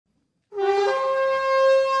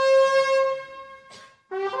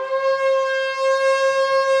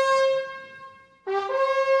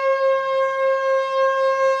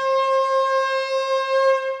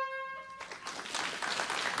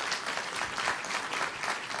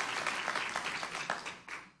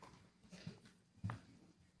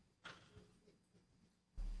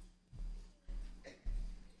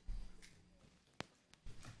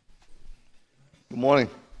morning.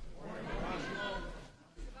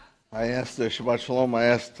 I asked Shabbat Shalom, I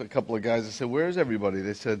asked a couple of guys, I said, where is everybody?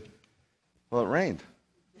 They said, well, it rained.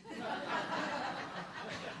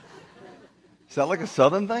 Is that like a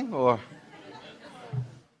southern thing, or?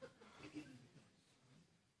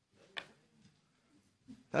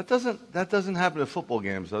 That doesn't happen at football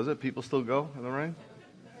games, does it? People still go in the rain?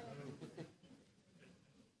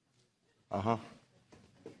 Uh-huh.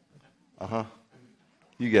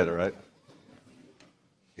 You get it, right?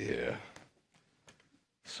 Yeah.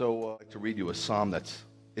 So I'd like to read you a psalm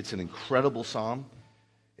it's an incredible psalm.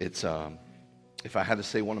 It's, if I had to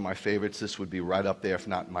say one of my favorites, this would be right up there, if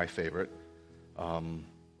not my favorite.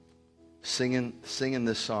 Singing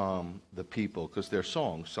this psalm, the people, because they're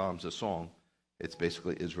songs, psalms are song. It's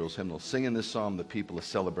basically Israel's hymnal. Singing this psalm, the people are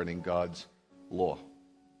celebrating God's law,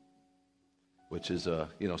 which is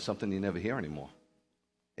something you never hear anymore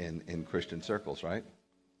in Christian circles, right?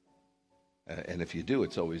 And if you do,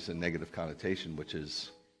 it's always a negative connotation, which is,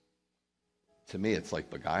 to me, it's like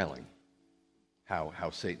beguiling how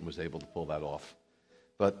Satan was able to pull that off.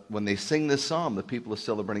 But when they sing this psalm, the people are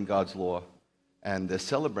celebrating God's law, and they're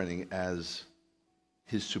celebrating as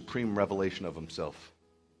his supreme revelation of himself.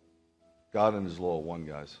 God and his law are one,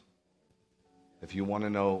 guys. If you want to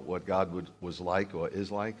know what God was like or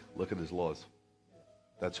is like, look at his laws.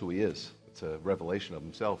 That's who he is. It's a revelation of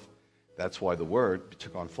himself. That's why the Word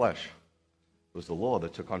took on flesh. It was the law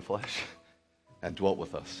that took on flesh and dwelt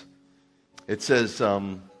with us. It says,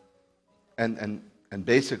 and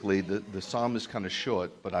basically the psalm is kind of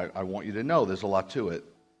short, but I want you to know there's a lot to it.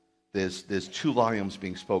 There's 2 volumes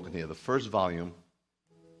being spoken here. The first volume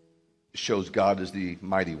shows God as the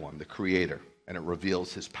mighty one, the creator, and it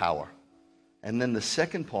reveals his power. And then the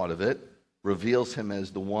second part of it reveals him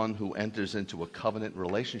as the one who enters into a covenant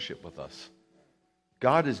relationship with us.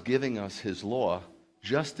 God is giving us his law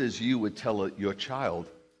just as you would tell your child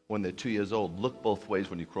when they're 2 years old, look both ways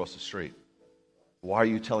when you cross the street. Why are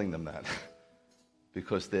you telling them that?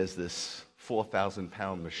 Because there's this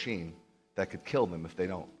 4,000-pound machine that could kill them if they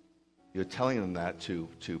don't. You're telling them that to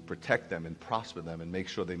protect them and prosper them and make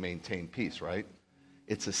sure they maintain peace, right?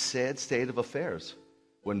 It's a sad state of affairs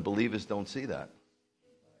when believers don't see that.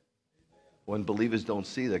 When believers don't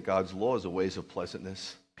see that God's laws are ways of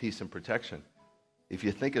pleasantness, peace, and protection. If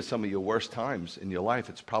you think of some of your worst times in your life,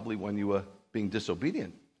 it's probably when you were being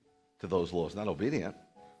disobedient to those laws, not obedient.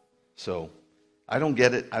 So I don't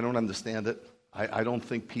get it. I don't understand it. I don't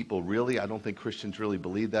think I don't think Christians really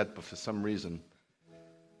believe that, but for some reason,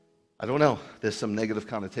 I don't know. There's some negative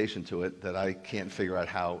connotation to it that I can't figure out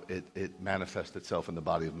how it manifests itself in the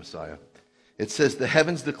body of Messiah. It says, the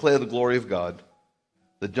heavens declare the glory of God.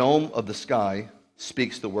 The dome of the sky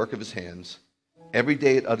speaks the work of his hands. Every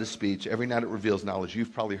day it utters speech. Every night it reveals knowledge.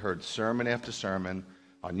 You've probably heard sermon after sermon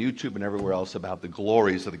on YouTube and everywhere else about the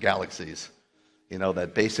glories of the galaxies. You know,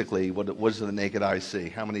 that basically, what does the naked eye see?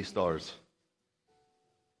 How many stars?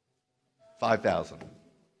 5,000.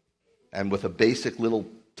 And with a basic little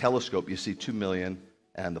telescope, you see 2 million.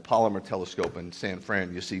 And the Polymer telescope in San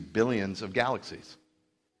Fran, you see billions of galaxies.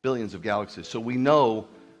 Billions of galaxies. So we know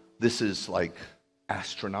this is like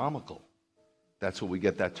astronomical. That's where we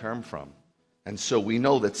get that term from. And so we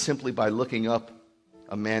know that simply by looking up,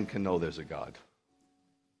 a man can know there's a God.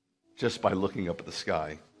 Just by looking up at the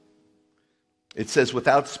sky. It says,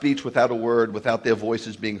 without speech, without a word, without their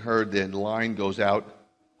voices being heard, their line goes out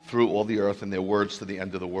through all the earth and their words to the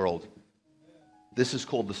end of the world. This is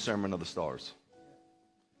called the Sermon of the Stars.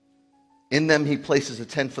 In them he places a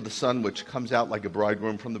tent for the sun, which comes out like a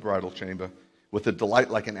bridegroom from the bridal chamber, with a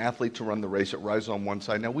delight like an athlete to run the race. It rises on one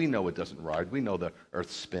side. Now we know it doesn't ride. We know the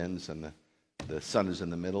earth spins and the sun is in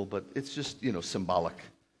the middle, but it's just, symbolic.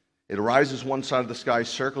 It rises one side of the sky,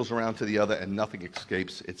 circles around to the other, and nothing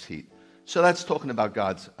escapes its heat. So that's talking about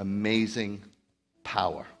God's amazing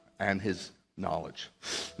power and his knowledge.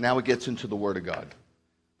 Now it gets into the Word of God,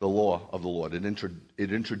 the law of the Lord. It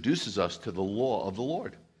introduces us to the law of the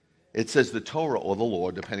Lord. It says the Torah, or the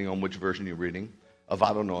law, depending on which version you're reading, of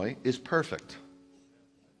Adonai, is perfect.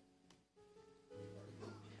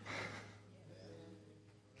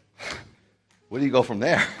 Where do you go from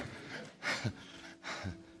there?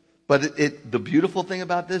 But the beautiful thing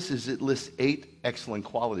about this is it lists 8 excellent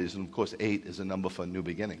qualities. And of course, 8 is a number for new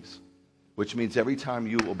beginnings, which means every time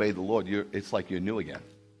you obey the Lord, it's like you're new again.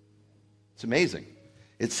 It's amazing.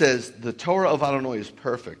 It says the Torah of Adonai is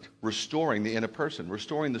perfect, restoring the inner person,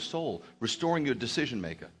 restoring the soul, restoring your decision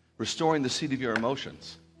maker, restoring the seat of your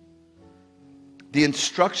emotions. The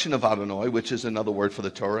instruction of Adonai, which is another word for the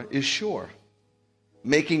Torah, is sure,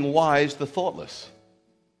 making wise the thoughtless.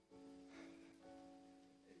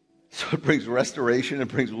 So it brings restoration, it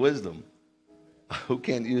brings wisdom. Who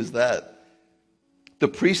can't use that? The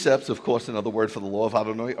precepts, of course, another word for the law of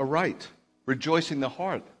Adonai, are right. Rejoicing the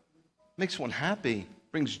heart. Makes one happy.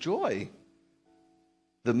 Brings joy.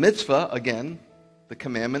 The mitzvah, again, the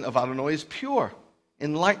commandment of Adonai is pure.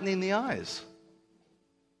 Enlightening the eyes.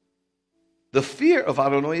 The fear of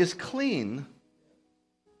Adonai is clean.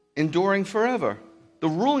 Enduring forever. The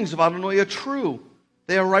rulings of Adonai are true.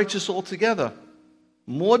 They are righteous altogether.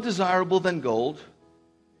 More desirable than gold,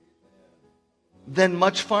 than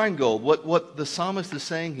much fine gold. What the psalmist is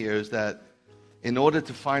saying here is that in order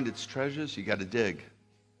to find its treasures, you got to dig.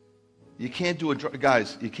 You can't do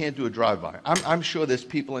guys, you can't do a drive-by. I'm sure there's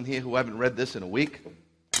people in here who haven't read this in a week,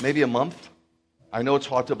 maybe a month. I know it's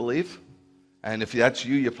hard to believe. And if that's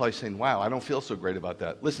you, you're probably saying, wow, I don't feel so great about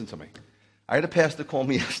that. Listen to me. I had a pastor call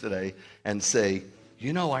me yesterday and say,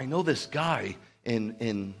 you know, I know this guy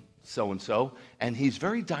in so-and-so, and he's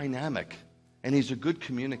very dynamic, and he's a good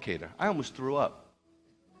communicator. I almost threw up.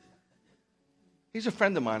 He's a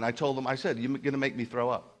friend of mine. I told him, I said, you're going to make me throw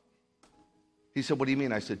up. He said, what do you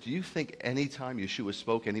mean? I said, do you think any time Yeshua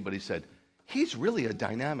spoke, anybody said, he's really a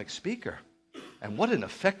dynamic speaker, and what an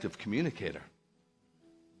effective communicator.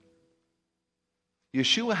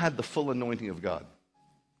 Yeshua had the full anointing of God.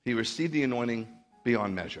 He received the anointing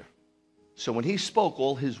beyond measure. So when he spoke,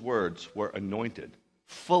 all his words were anointed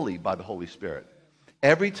fully by the Holy Spirit.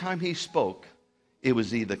 Every time he spoke, it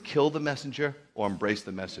was either kill the messenger or embrace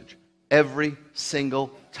the message. Every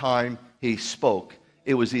single time he spoke,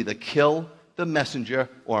 it was either kill the messenger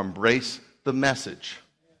or embrace the message.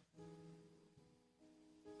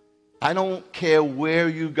 I don't care where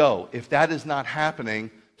you go. If that is not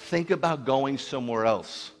happening, think about going somewhere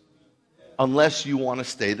else. Unless you want to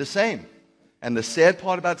stay the same. And the sad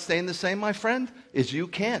part about staying the same, my friend, is you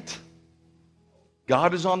can't.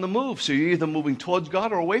 God is on the move, so you're either moving towards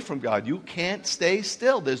God or away from God. You can't stay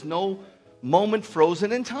still. There's no moment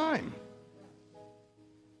frozen in time.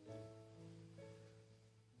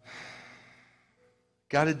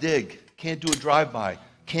 Got to dig. Can't do a drive-by.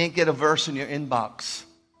 Can't get a verse in your inbox.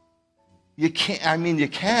 You can't, you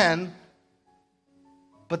can,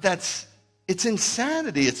 but it's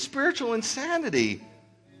insanity. It's spiritual insanity.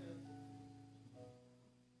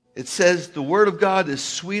 It says the word of God is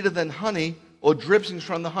sweeter than honey or drippings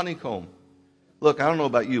from the honeycomb. Look, I don't know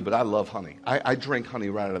about you, but I love honey. I drink honey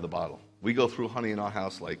right out of the bottle. We go through honey in our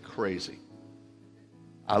house like crazy.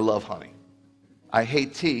 I love honey. I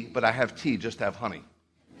hate tea, but I have tea just to have honey.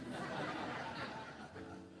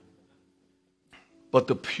 But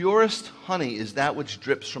the purest honey is that which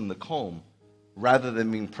drips from the comb rather than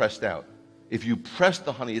being pressed out. If you press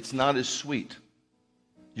the honey, it's not as sweet.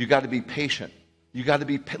 You got to be patient. You got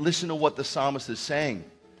to listen to what the psalmist is saying.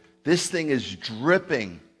 This thing is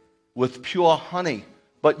dripping with pure honey,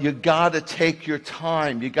 but you got to take your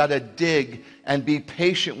time. You got to dig and be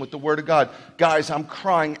patient with the word of God. Guys, I'm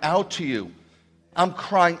crying out to you. I'm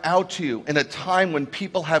crying out to you in a time when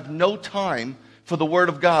people have no time for the word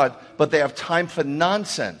of God, but they have time for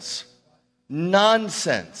nonsense.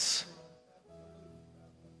 Nonsense.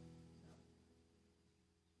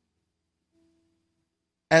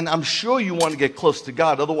 And I'm sure you want to get close to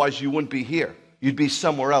God, otherwise you wouldn't be here. You'd be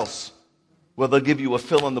somewhere else, where they'll give you a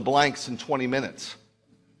fill in the blanks in 20 minutes,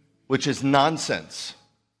 which is nonsense.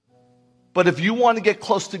 But if you want to get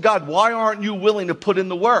close to God, why aren't you willing to put in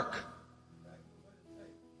the work?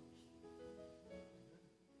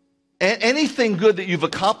 Anything good that you've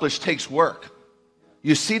accomplished takes work.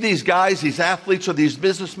 You see these guys, these athletes, or these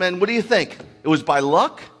businessmen, what do you think? It was by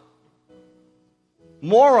luck?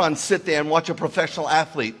 Morons sit there and watch a professional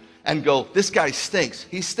athlete and go, this guy stinks.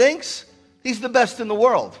 He stinks? He's the best in the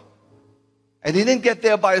world. And he didn't get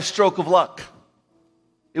there by a stroke of luck.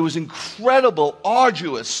 It was incredible,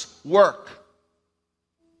 arduous work.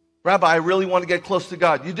 Rabbi, I really want to get close to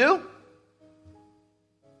God. You do?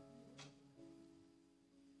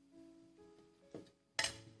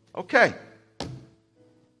 Okay.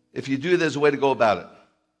 If you do, there's a way to go about it.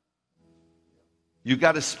 You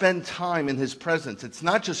got to spend time in his presence. It's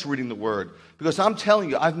not just reading the word. Because I'm telling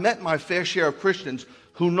you, I've met my fair share of Christians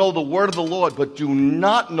who know the word of the Lord, but do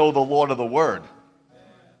not know the Lord of the word.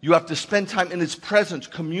 You have to spend time in his presence,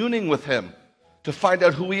 communing with him to find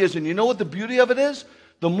out who he is. And you know what the beauty of it is?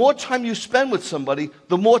 The more time you spend with somebody,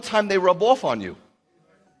 the more time they rub off on you.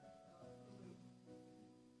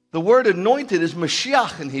 The word anointed is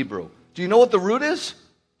Mashiach in Hebrew. Do you know what the root is?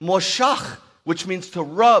 Moshach, which means to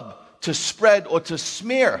rub, to spread, or to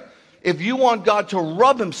smear. If you want God to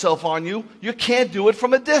rub himself on you, you can't do it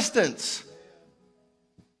from a distance.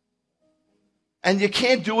 And you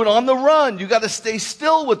can't do it on the run. You got to stay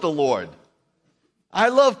still with the Lord. I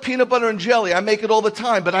love peanut butter and jelly. I make it all the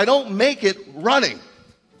time, but I don't make it running.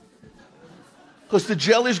 Because the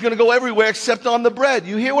jelly is going to go everywhere except on the bread.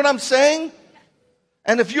 You hear what I'm saying?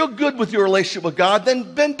 And if you're good with your relationship with God,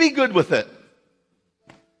 then be good with it.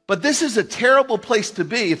 But this is a terrible place to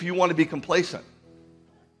be if you want to be complacent.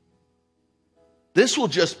 This will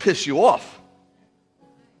just piss you off.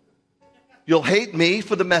 You'll hate me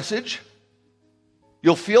for the message.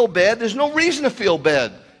 You'll feel bad. There's no reason to feel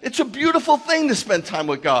bad. It's a beautiful thing to spend time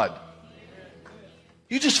with God.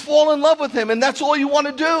 You just fall in love with Him, and that's all you want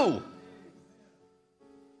to do.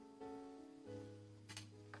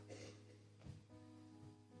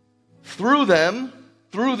 Through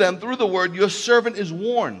the word, your servant is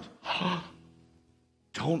warned.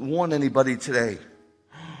 Don't warn anybody today.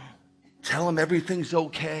 Tell them everything's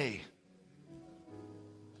okay.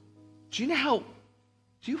 Do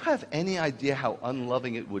you have any idea how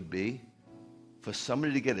unloving it would be for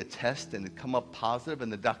somebody to get a test and it come up positive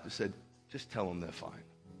and the doctor said, just tell them they're fine?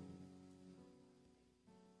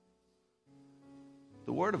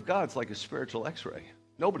 The Word of God's like a spiritual x-ray.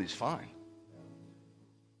 Nobody's fine.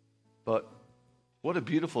 But what a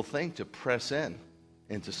beautiful thing to press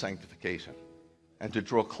into sanctification and to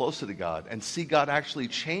draw closer to God and see God actually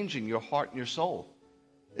changing your heart and your soul.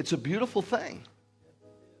 It's a beautiful thing.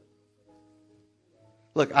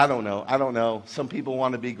 Look, I don't know. Some people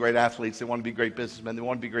want to be great athletes. They want to be great businessmen. They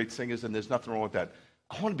want to be great singers, and there's nothing wrong with that.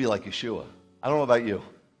 I want to be like Yeshua. I don't know about you.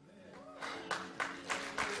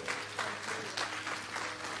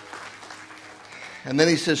 And then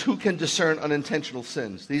he says, who can discern unintentional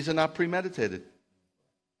sins? These are not premeditated.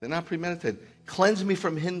 They're not premeditated. Cleanse me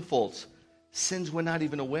from hidden faults, sins we're not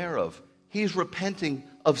even aware of. He's repenting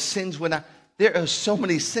of sins we're not. There are so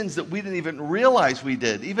many sins that we didn't even realize we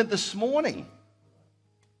did, even this morning.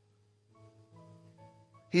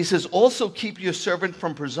 He says, also keep your servant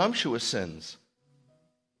from presumptuous sins.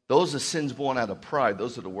 Those are sins born out of pride.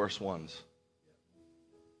 Those are the worst ones.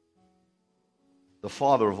 The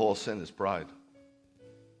father of all sin is pride.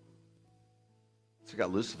 It's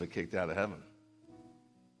got Lucifer kicked out of heaven.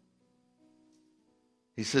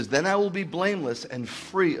 He says, then I will be blameless and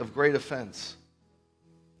free of great offense.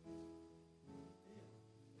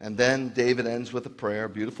 And then David ends with a prayer, a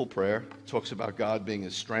beautiful prayer. He talks about God being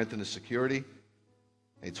his strength and his security.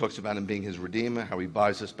 And he talks about him being his redeemer, how he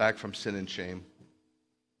buys us back from sin and shame.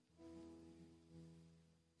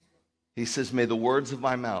 He says, may the words of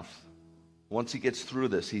my mouth, once he gets through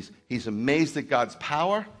this, he's amazed at God's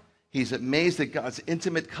power. He's amazed at God's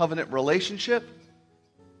intimate covenant relationship.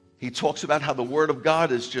 He talks about how the Word of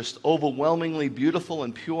God is just overwhelmingly beautiful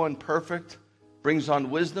and pure and perfect, brings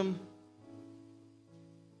on wisdom.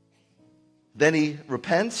 Then he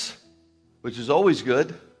repents, which is always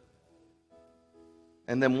good.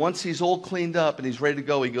 And then once he's all cleaned up and he's ready to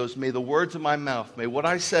go, he goes, may the words of my mouth, may what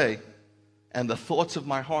I say, and the thoughts of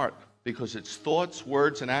my heart, because it's thoughts,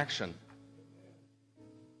 words, and action,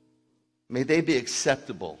 may they be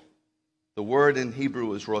acceptable. The word in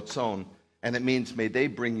Hebrew is rotzon, and it means may they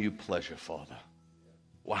bring you pleasure, Father.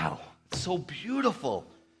 Wow, it's so beautiful.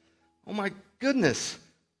 Oh my goodness.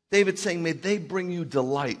 David's saying, may they bring you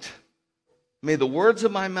delight. May the words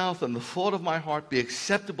of my mouth and the thought of my heart be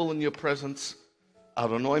acceptable in your presence.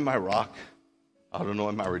 Adonai, my rock.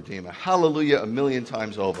 Adonai, my redeemer. Hallelujah, 1,000,000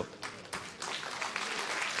 times over.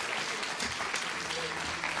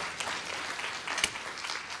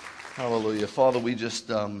 Hallelujah. Father, we just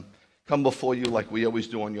come before you like we always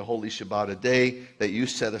do on your holy Shabbat, a day that you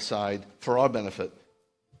set aside for our benefit.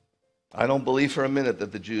 I don't believe for a minute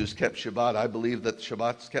that the Jews kept Shabbat. I believe that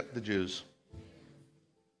Shabbat's kept the Jews.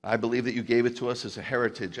 I believe that you gave it to us as a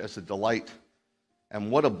heritage, as a delight. And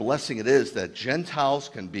what a blessing it is that Gentiles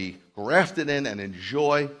can be grafted in and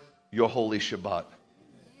enjoy your holy Shabbat.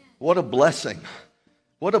 What a blessing.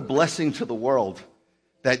 What a blessing to the world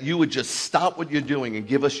that you would just stop what you're doing and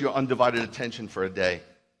give us your undivided attention for a day.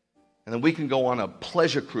 And then we can go on a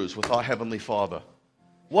pleasure cruise with our Heavenly Father.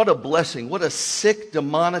 What a blessing. What a sick,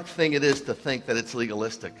 demonic thing it is to think that it's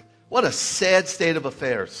legalistic. What a sad state of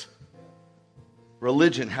affairs.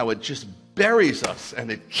 Religion, how it just buries us and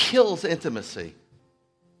it kills intimacy.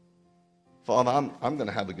 Father, I'm going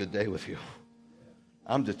to have a good day with you.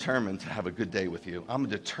 I'm determined to have a good day with you. I'm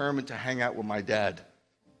determined to hang out with my dad.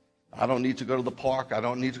 I don't need to go to the park. I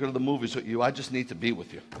don't need to go to the movies with you. I just need to be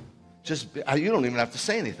with you. You don't even have to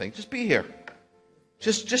say anything. Just be here.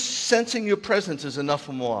 Just sensing your presence is enough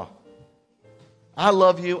or more. I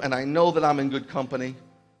love you, and I know that I'm in good company.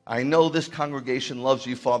 I know this congregation loves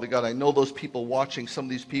you, Father God. I know those people watching, some of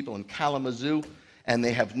these people in Kalamazoo, and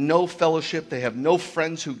they have no fellowship. They have no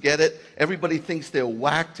friends who get it. Everybody thinks they're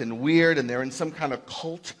whacked and weird, and they're in some kind of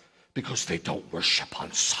cult because they don't worship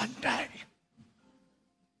on Sunday.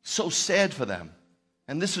 So sad for them.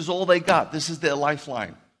 And this is all they got. This is their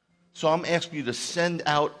lifeline. So I'm asking you to send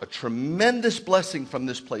out a tremendous blessing from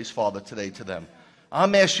this place, Father, today to them.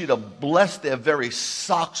 I'm asking you to bless their very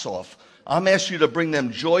socks off. I'm asking you to bring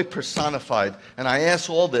them joy personified. And I ask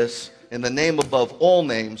all this in the name above all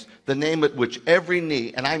names, the name at which every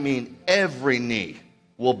knee, and I mean every knee,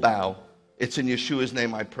 will bow. It's in Yeshua's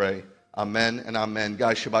name I pray. Amen and amen.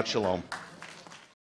 Guys, Shabbat Shalom.